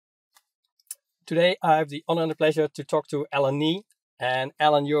Today, I have the honor and the pleasure to talk to Alan Nee. And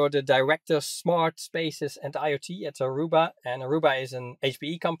Alan, you're the Director of Smart Spaces and IoT at Aruba. And Aruba is an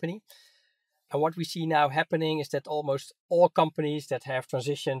HPE company. And what we see now happening is that almost all companies that have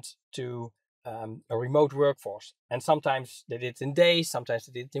transitioned to a remote workforce, and sometimes they did it in days, sometimes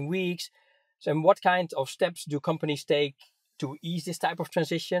they did it in weeks. So, what kind of steps do companies take to ease this type of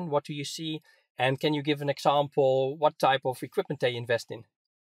transition? What do you see? And can you give an example what type of equipment they invest in?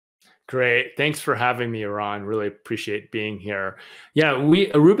 Great. Thanks for having me, Ron. Really appreciate being here. Yeah,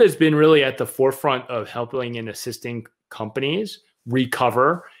 Aruba has been really at the forefront of helping and assisting companies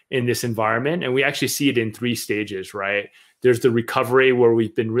recover in this environment. And we actually see it in three stages, right? There's the recovery where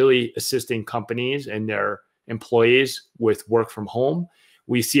we've been really assisting companies and their employees with work from home.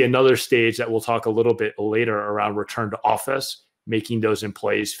 We see another stage that we'll talk a little bit later around return to office, making those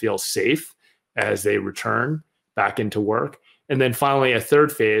employees feel safe as they return back into work. And then finally, a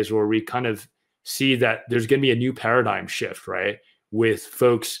third phase where we kind of see that there's going to be a new paradigm shift, right? With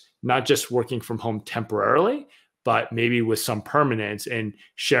folks not just working from home temporarily, but maybe with some permanence and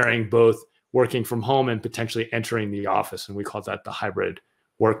sharing both working from home and potentially entering the office. And we call that the hybrid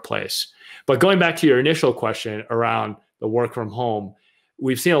workplace. But going back to your initial question around the work from home,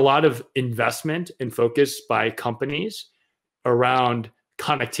 we've seen a lot of investment and focus by companies around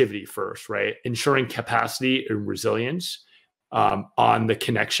connectivity first, right? Ensuring capacity and resilience on the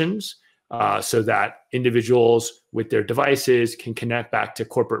connections so that individuals with their devices can connect back to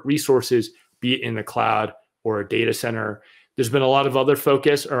corporate resources, be it in the cloud or a data center. There's been a lot of other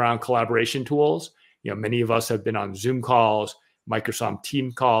focus around collaboration tools. Many of us have been on Zoom calls, Microsoft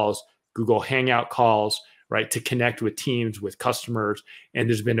Teams calls, Google Hangout calls, right, to connect with teams, with customers. And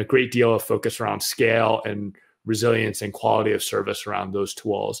there's been a great deal of focus around scale and resilience and quality of service around those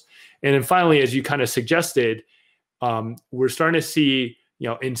tools. And then finally, as you kind of suggested, we're starting to see,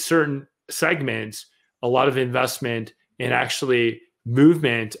 in certain segments, a lot of investment and actually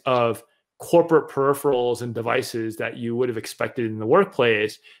movement of corporate peripherals and devices that you would have expected in the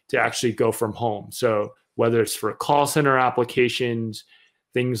workplace to actually go from home. So whether it's for call center applications,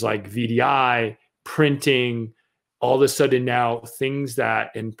 things like VDI, printing, all of a sudden now things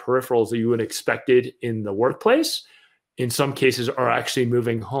that in peripherals that you would have expected in the workplace, in some cases are actually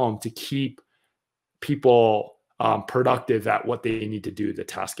moving home to keep people productive at what they need to do, the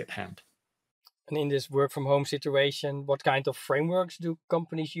task at hand. And in this work from home situation, what kind of frameworks do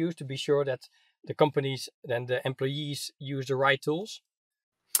companies use to be sure that the companies and the employees use the right tools?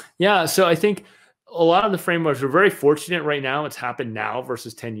 Yeah, so I think a lot of the frameworks, we're very fortunate right now. It's happened now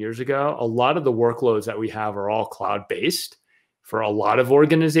versus 10 years ago. A lot of the workloads that we have are all cloud-based for a lot of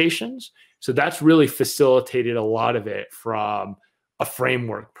organizations. So that's really facilitated a lot of it from a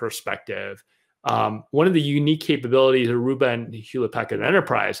framework perspective. One of the unique capabilities Aruba and Hewlett Packard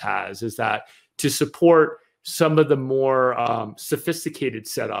Enterprise has is that to support some of the more sophisticated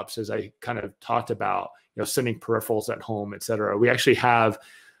setups, as I kind of talked about, sending peripherals at home, et cetera, we actually have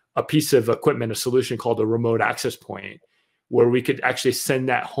a piece of equipment, a solution called a remote access point, where we could actually send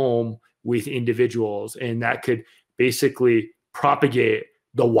that home with individuals, and that could basically propagate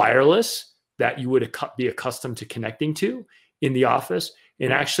the wireless that you would be accustomed to connecting to in the office,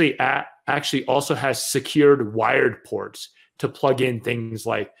 and actually also has secured wired ports to plug in things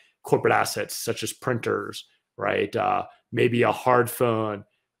like corporate assets such as printers, right? Maybe a hard phone,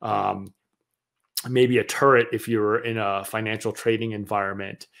 maybe a turret if you're in a financial trading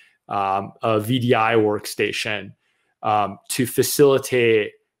environment, a VDI workstation, to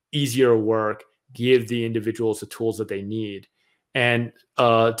facilitate easier work, give the individuals the tools that they need. And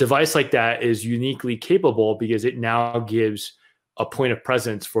a device like that is uniquely capable because it now gives a point of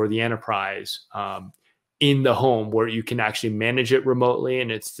presence for the enterprise in the home where you can actually manage it remotely,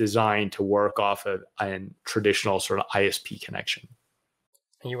 and it's designed to work off of a traditional sort of ISP connection.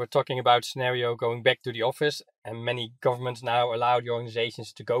 And you were talking about scenario going back to the office, and many governments now allow the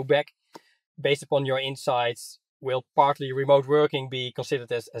organizations to go back. Based upon your insights, will partly remote working be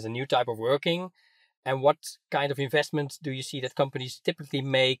considered as a new type of working? And what kind of investments do you see that companies typically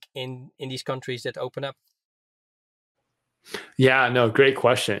make in these countries that open up? Yeah, no, great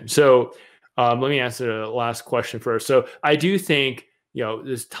question. So let me answer the last question first. So I do think,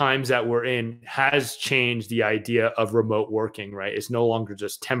 this times that we're in has changed the idea of remote working, right? It's no longer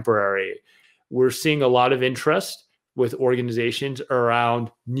just temporary. We're seeing a lot of interest with organizations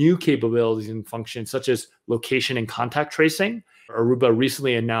around new capabilities and functions such as location and contact tracing. Aruba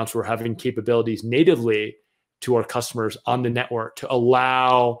recently announced we're having capabilities natively to our customers on the network to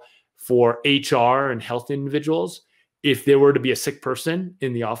allow for HR and health individuals if there were to be a sick person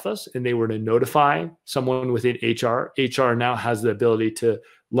in the office and they were to notify someone within HR now has the ability to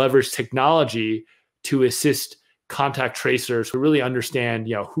leverage technology to assist contact tracers who really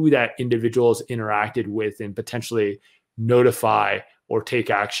understand, who that individual has interacted with and potentially notify or take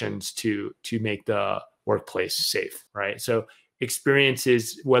actions to make the workplace safe, right? So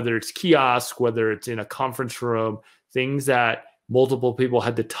experiences, whether it's kiosk, whether it's in a conference room, things that multiple people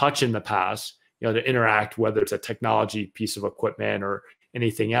had to touch in the past, to interact, whether it's a technology piece of equipment or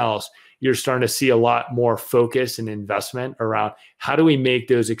anything else, you're starting to see a lot more focus and investment around how do we make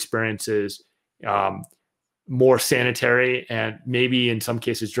those experiences more sanitary and maybe in some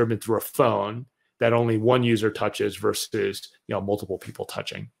cases driven through a phone that only one user touches versus, multiple people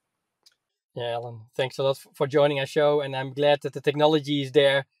touching. Yeah, Alan, thanks a lot for joining our show. And I'm glad that the technology is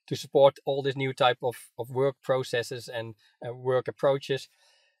there to support all this new type of work processes and work approaches.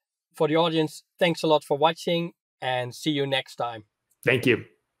 For the audience, thanks a lot for watching and see you next time. Thank you.